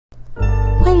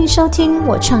收听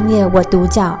我创业我独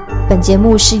角，本节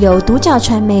目是由独角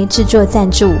传媒制作赞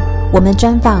助，我们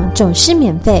专访总是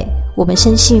免费。我们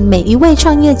深信每一位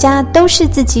创业家都是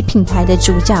自己品牌的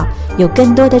主角，有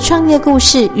更多的创业故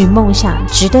事与梦想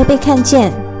值得被看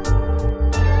见。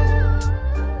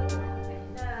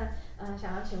那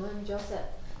想要请问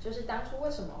Joseph， 就是当初为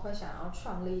什么会想要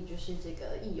创立就是这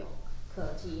个义勇科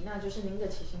技？那就是您的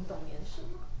起心动念是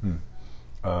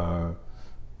吗？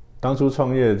当初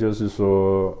创业就是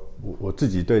说我自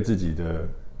己对自己的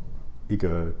一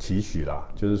个期许啦，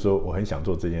就是说我很想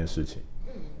做这件事情，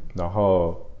然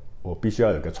后我必须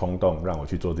要有个冲动让我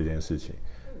去做这件事情，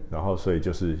然后所以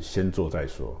就是先做再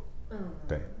说。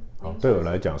对，对我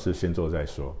来讲是先做再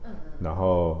说。然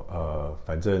后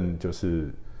反正就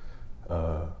是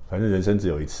反正人生只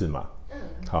有一次嘛。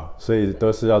好，所以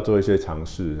都是要做一些尝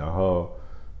试，然后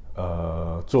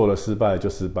做了失败就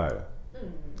失败了。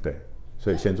对，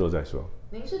所以先做再说。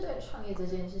您是对创业这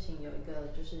件事情有一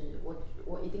个就是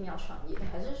我一定要创业，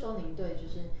还是说您对就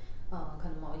是可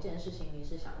能某一件事情你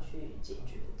是想去解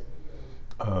决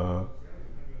的？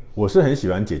我是很喜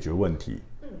欢解决问题。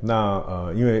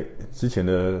那因为之前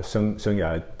的生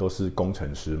涯都是工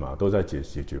程师嘛，都在解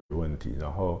决问题。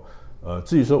然后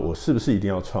至于说我是不是一定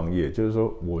要创业，就是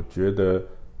说我觉得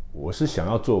我是想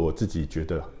要做我自己觉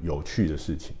得有趣的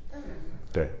事情。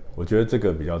对，我觉得这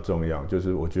个比较重要。就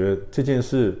是我觉得这件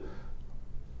事，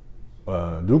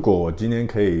如果我今天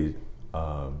可以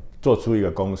做出一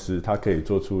个公司，它可以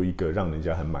做出一个让人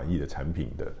家很满意的产品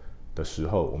的时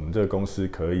候，我们这个公司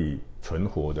可以存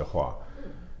活的话，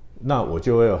那我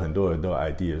就会有很多人都有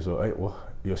idea 说，我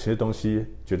有些东西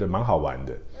觉得蛮好玩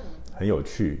的，很有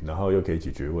趣，然后又可以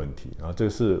解决问题，然后这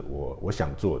是我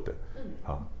想做的。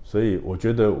好，所以我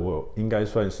觉得我应该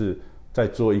算是在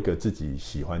做一个自己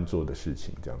喜欢做的事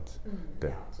情，这样子。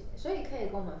对。所以可以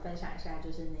跟我们分享一下，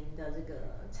就是您的这个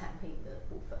产品的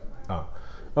部分吗？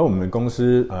那我们公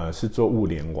司是做物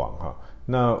联网哈。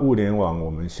那物联网我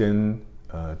们先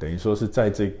等于说是在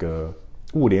这个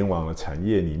物联网的产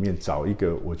业里面找一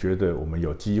个我觉得我们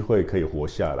有机会可以活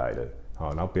下来的，好，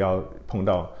然后不要碰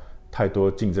到太多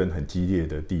竞争很激烈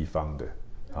的地方的，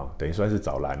好，等于算是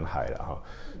找蓝海了哈。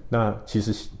那其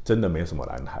实真的没什么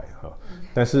蓝海哈，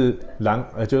但是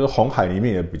就是红海里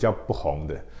面也比较不红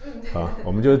的，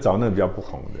我们就是找那个比较不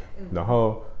红的，然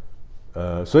后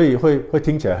所以会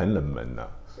听起来很冷门呐。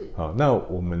好，那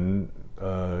我们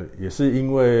也是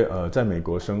因为在美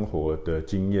国生活的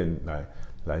经验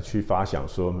来去发想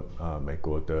说美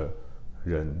国的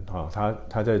人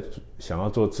他在想要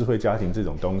做智慧家庭这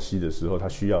种东西的时候，他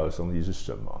需要的东西是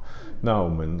什么？那我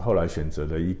们后来选择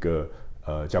了一个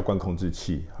浇灌控制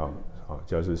器，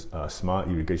叫是Smart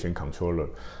Irrigation Controller。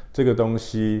这个东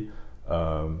西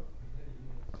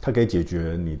它可以解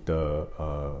决你的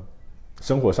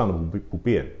生活上的不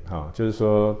便，就是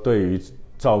说对于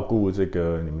照顾这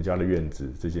个你们家的院子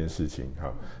这件事情，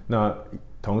那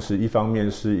同时一方面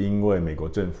是因为美国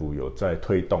政府有在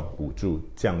推动补助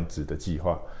这样子的计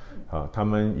划，他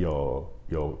们有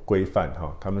规范，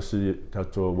他们是叫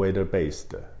做 weather based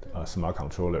的smart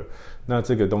controller。那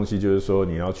这个东西就是说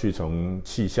你要去从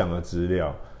气象的资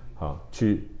料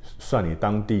去算你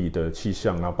当地的气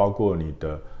象，然后包括你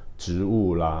的植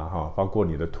物啦，包括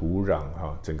你的土壤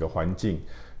整个环境，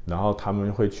然后他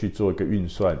们会去做一个运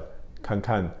算，看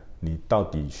看你到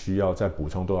底需要再补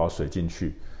充多少水进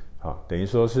去，等于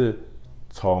说是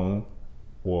从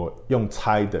我用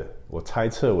猜的，我猜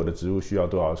测我的植物需要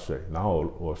多少水，然后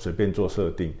我随便做设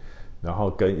定，然后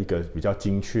跟一个比较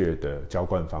精确的浇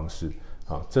灌方式，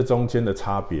这中间的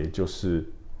差别就是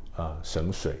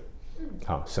省水，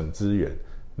省资源。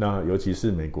那尤其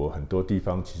是美国很多地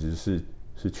方其实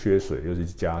是缺水，尤其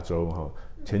是加州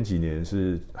前几年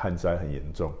是旱灾很严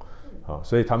重，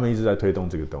所以他们一直在推动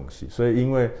这个东西。所以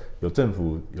因为有政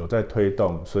府有在推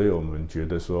动，所以我们觉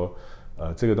得说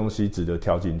这个东西值得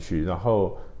跳进去。然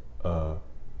后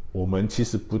我们其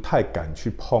实不太敢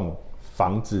去碰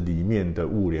房子里面的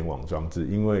物联网装置，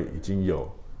因为已经有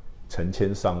成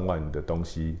千上万的东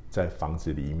西在房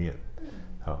子里面，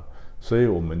所以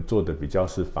我们做的比较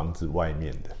是房子外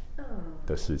面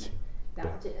的事情。了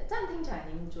解。这样听起来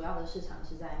您主要的市场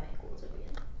是在美国这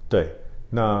边？对，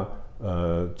那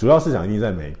主要市场一定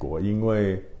在美国，因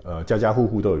为家家户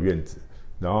户都有院子，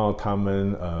然后他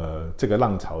们这个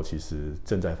浪潮其实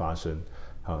正在发生。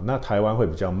好，那台湾会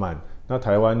比较慢。那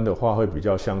台湾的话会比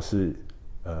较像是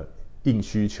硬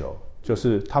需求，就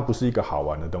是它不是一个好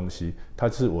玩的东西，它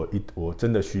是我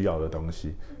真的需要的东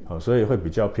西。好，所以会比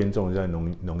较偏重在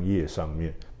农业上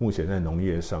面，目前在农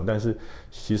业上，但是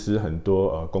其实很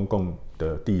多公共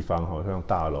的地方，像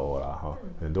大楼啦，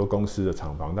很多公司的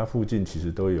厂房，它附近其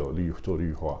实都有做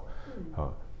绿化，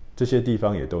这些地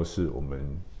方也都是我们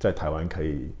在台湾可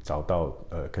以找到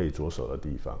可以着手的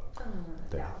地方。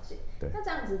了解。那这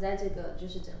样子在这个就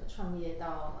是整个创业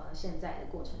到现在的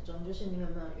过程中，就是您有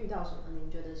没有遇到什么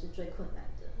您觉得是最困难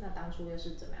的？那当初又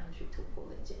是怎么样去突破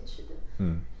跟坚持的？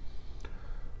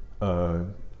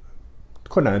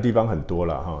困难的地方很多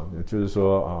了哈，就是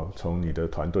说从你的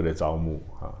团队的招募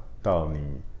到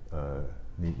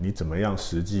你怎么样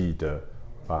实际的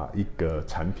把一个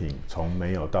产品从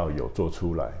没有到有做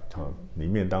出来里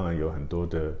面当然有很多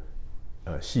的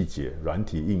细节，软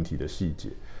体硬体的细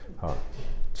节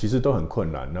其实都很困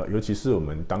难。尤其是我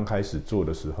们刚开始做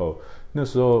的时候，那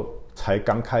时候才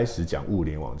刚开始讲物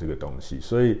联网这个东西，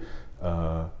所以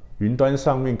云端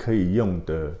上面可以用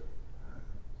的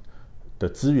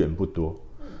资源不多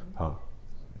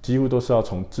几乎都是要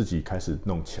从自己开始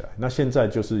弄起来。那现在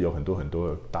就是有很多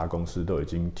的大公司都已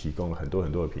经提供了很多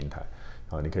的平台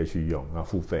你可以去用，那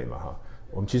付费嘛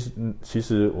我们其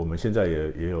实我们现在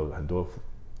也有很多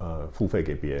付费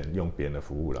给别人用别人的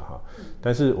服务了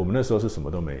但是我们那时候是什么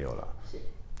都没有了。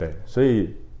对，所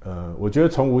以我觉得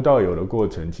从无到有的过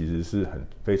程其实是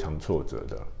非常挫折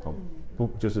的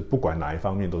就是不管哪一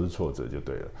方面都是挫折就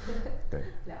对了。对，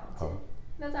了解。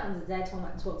那这样子在充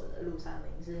满挫折的路上，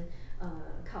您是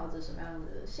靠着什么样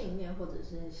的信念或者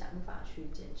是想法去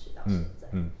坚持到现在？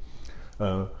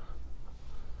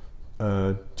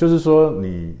就是说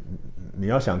你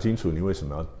要想清楚你为什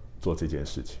么要做这件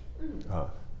事情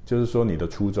就是说你的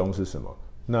初衷是什么。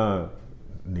那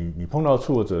你碰到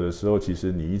挫折的时候，其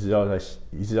实你一直要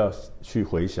去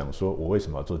回想说我为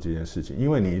什么要做这件事情，因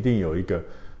为你一定有一个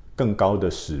更高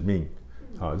的使命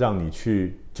让你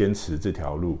去坚持这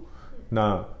条路。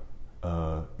那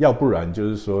要不然就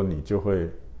是说你就会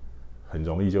很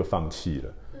容易就放弃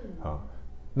了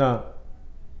那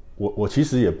我其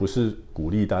实也不是鼓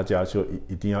励大家就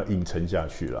一定要硬撑下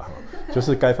去了就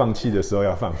是该放弃的时候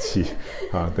要放弃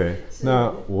对。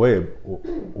那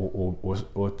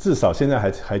我至少现在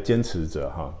还坚持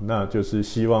着那就是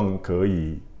希望可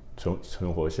以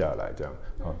存活下来这样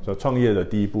所以创业的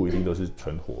第一步一定都是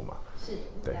存活嘛。是，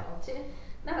了解。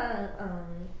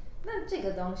那这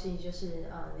个东西就是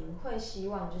您会希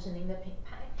望就是您的品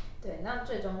牌对，那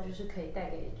最终就是可以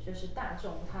带给就是大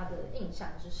众他的印象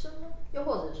是什么？又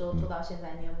或者说做到现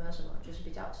在，你有没有什么就是比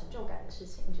较有成就感的事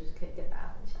情，就是可以跟大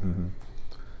家分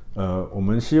享？我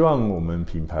们希望我们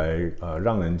品牌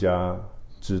让人家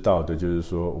知道的就是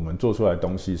说，我们做出来的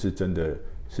东西是真的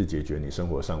是解决你生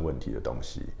活上问题的东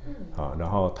西，然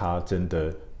后它真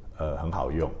的很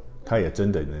好用，它也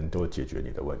真的能够解决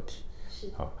你的问题。是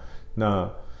那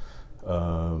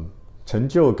成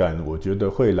就感我觉得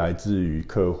会来自于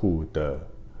客户的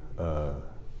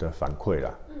反馈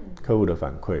啦。客户的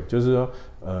反馈就是说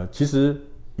其实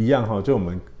一样就我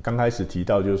们刚开始提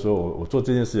到就是说我做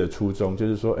这件事的初衷就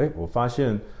是说我发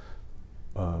现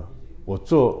我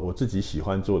做我自己喜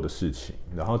欢做的事情，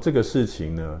然后这个事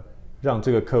情呢让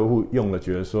这个客户用了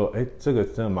觉得说这个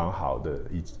真的蛮好的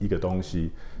一个东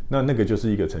西，那个就是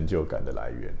一个成就感的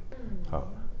来源。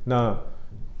那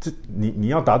你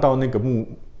要达到那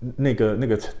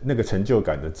个成就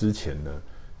感的之前呢，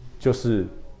就是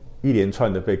一连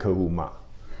串的被客户骂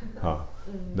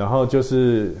然后就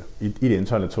是一连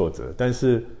串的挫折，但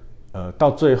是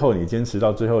到最后你坚持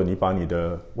到最后，你把你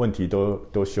的问题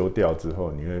都修掉之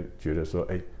后，你会觉得说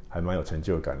还蛮有成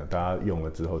就感的，大家用了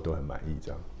之后都很满意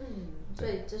这样。所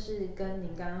以这是跟您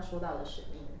刚刚说到的使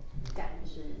命感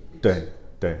是一致的。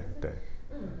对。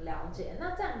了解。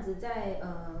那这样子在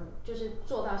就是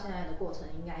做到现在的过程，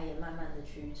应该也慢慢的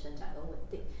去成长跟稳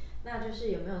定。那就是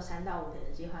有没有3到5年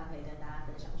的计划可以跟大家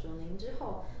分享，说您之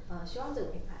后希望这个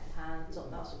品牌它走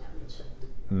到什么样的程度？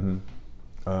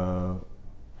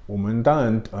我们当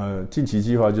然近期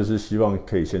计划就是希望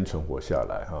可以先存活下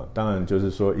来当然就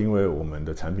是说，因为我们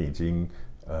的产品已经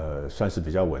算是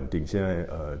比较稳定，现在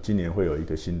今年会有一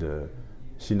个新的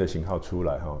型号出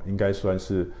来应该算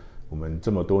是我们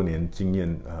这么多年经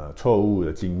验错误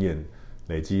的经验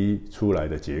累积出来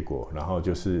的结果，然后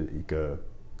就是一个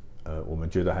我们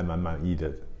觉得还蛮满意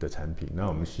的产品。那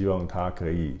我们希望它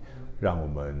可以让我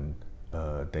们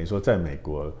等于说在美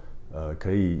国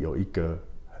可以有一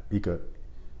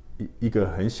个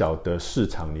很小的市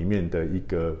场里面的一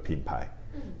个品牌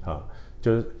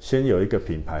就是先有一个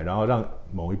品牌，然后让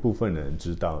某一部分的人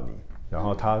知道你，然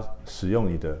后他使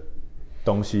用你的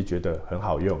东西觉得很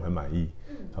好用很满意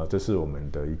这是我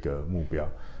们的一个目标。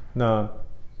那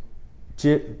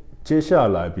接下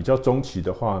来比较中期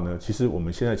的话呢，其实我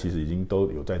们现在其实已经都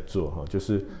有在做就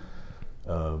是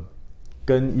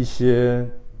跟一些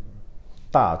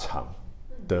大厂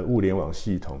的物联网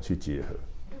系统去结合。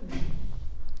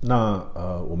那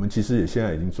我们其实也现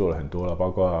在已经做了很多了，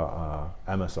包括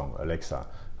Amazon Alexa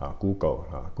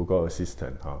Google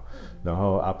Assistant 然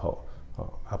后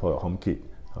Apple HomeKit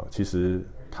其实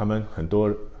他们很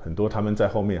多他们在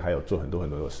后面还有做很多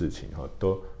的事情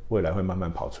都未来会慢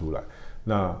慢跑出来。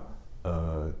那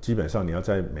基本上你要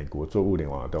在美国做物联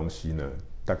网的东西呢，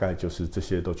大概就是这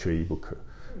些都缺一不可。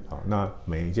那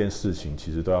每一件事情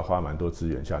其实都要花蛮多资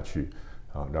源下去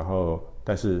然后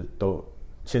但是都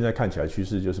现在看起来趋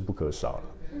势就是不可少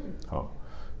了。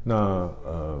那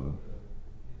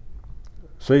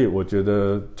所以我觉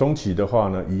得中期的话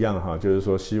呢，一样就是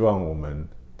说希望我们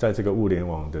在这个物联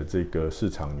网的这个市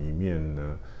场里面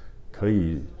呢，可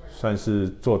以算是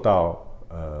做到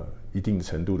一定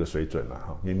程度的水准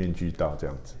了面面俱到这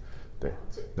样子。对，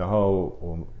然后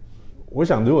我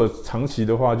想如果长期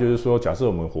的话，就是说假设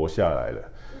我们活下来了，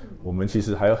我们其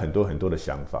实还有很多的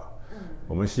想法，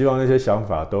我们希望那些想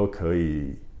法都可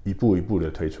以一步一步的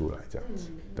推出来这样子。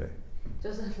对，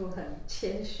就是很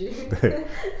谦虚。对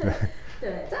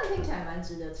对，这样听起来蛮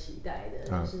值得期待的，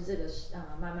就是这个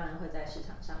慢慢会在市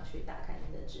场上去打开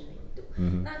您的知名度。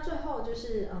那最后就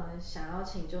是想要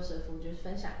请Joseph就是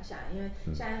分享一下，因为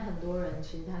现在很多人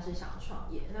其实他是想要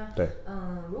创业，那对，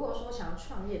如果说想要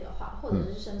创业的话，或者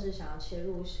是甚至想要切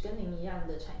入跟您一样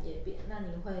的产业别，那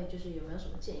您会就是有没有什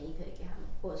么建议可以给他们，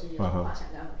或者是有什么话想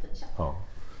跟他们分享？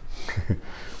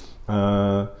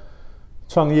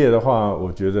创业的话，我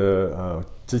觉得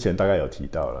之前大概有提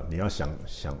到了，你要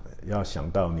想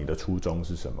到你的初衷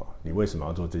是什么，你为什么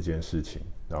要做这件事情，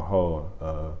然后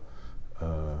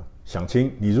想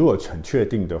清，你如果很确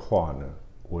定的话呢，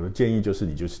我的建议就是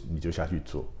你就下去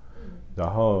做。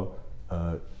然后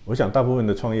我想大部分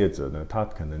的创业者呢，他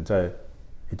可能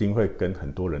一定会跟很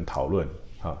多人讨论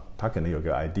他可能有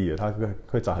个 idea， 他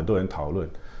会找很多人讨论。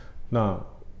那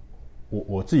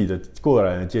我自己的过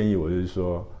来的建议，我就是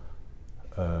说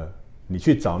你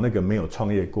去找那个没有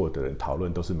创业过的人讨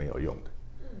论都是没有用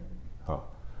的。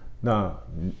那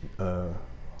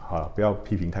好了，不要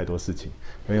批评太多事情，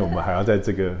因为我们还要在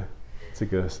这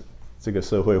个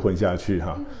社会混下去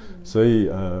所以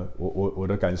我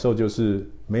的感受就是，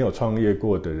没有创业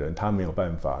过的人他没有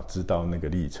办法知道那个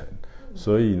历程，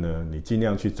所以呢，你尽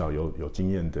量去找有经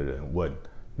验的人问。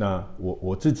那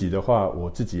我自己的话，我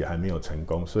自己还没有成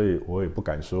功，所以我也不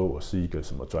敢说我是一个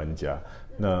什么专家。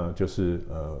那就是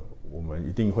我们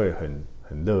一定会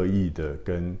很乐意的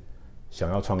跟想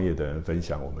要创业的人分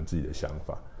享我们自己的想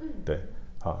法。对，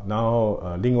好，然后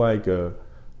另外一个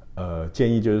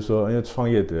建议就是说，因为创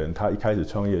业的人他一开始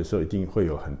创业的时候，一定会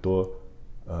有很多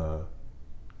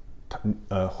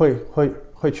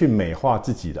会去美化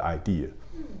自己的 idea，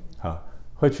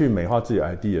会去美化自己的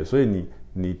idea， 所以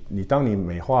你当你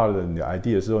美化了你的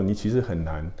idea 的时候，你其实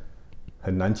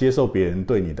很难接受别人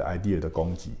对你的 idea 的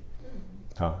攻击。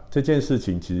这件事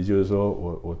情其实就是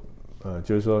说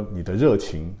就是说你的热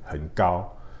情很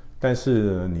高，但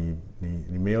是呢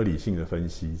你没有理性的分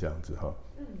析这样子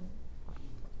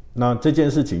那这件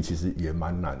事情其实也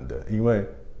蛮难的，因为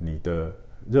你的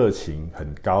热情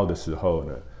很高的时候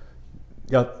呢，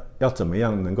要怎么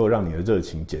样能够让你的热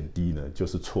情减低呢？就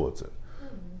是挫折。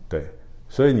对，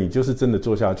所以你就是真的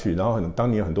做下去，然后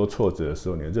当你有很多挫折的时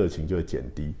候，你的热情就会减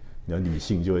低，你的理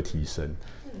性就会提升。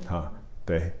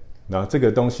对，然后这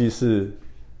个东西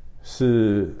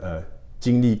是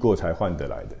经历过才换得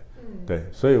来的。对，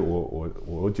所以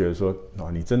我觉得说，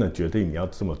你真的决定你要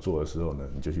这么做的时候呢，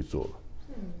你就去做吧。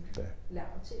对，了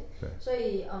解。对，所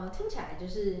以听起来就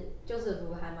是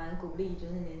还蛮鼓励，就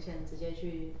是年轻人直接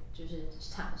去就是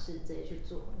尝试，直接去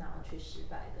做，然后去失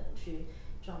败的去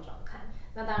撞看。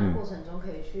那当然过程中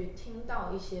可以去听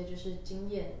到一些就是经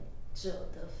验者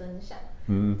的分享。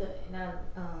对，那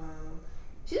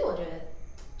其实我觉得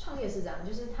创业是这样，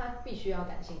就是他必须要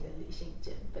感性跟理性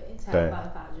兼备，才有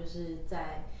办法就是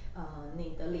在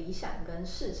你的理想跟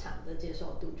市场的接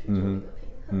受度去做一个平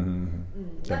衡。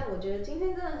那我觉得今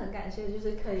天真的很感谢，就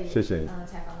是可以谢谢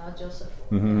采访到 Joseph，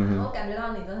然后感觉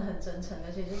到你真的很真诚，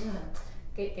而且就是很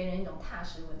给人一种踏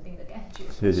实稳定的感觉。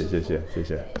谢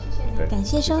谢你。感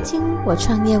谢收听《我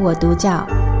创业我独角》，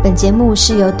本节目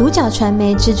是由独角传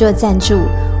媒制作赞助，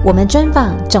我们专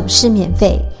访总是免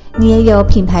费。你也有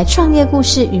品牌创业故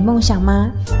事与梦想吗？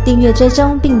订阅追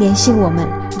踪并联系我们，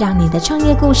让你的创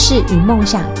业故事与梦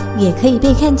想也可以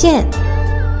被看见。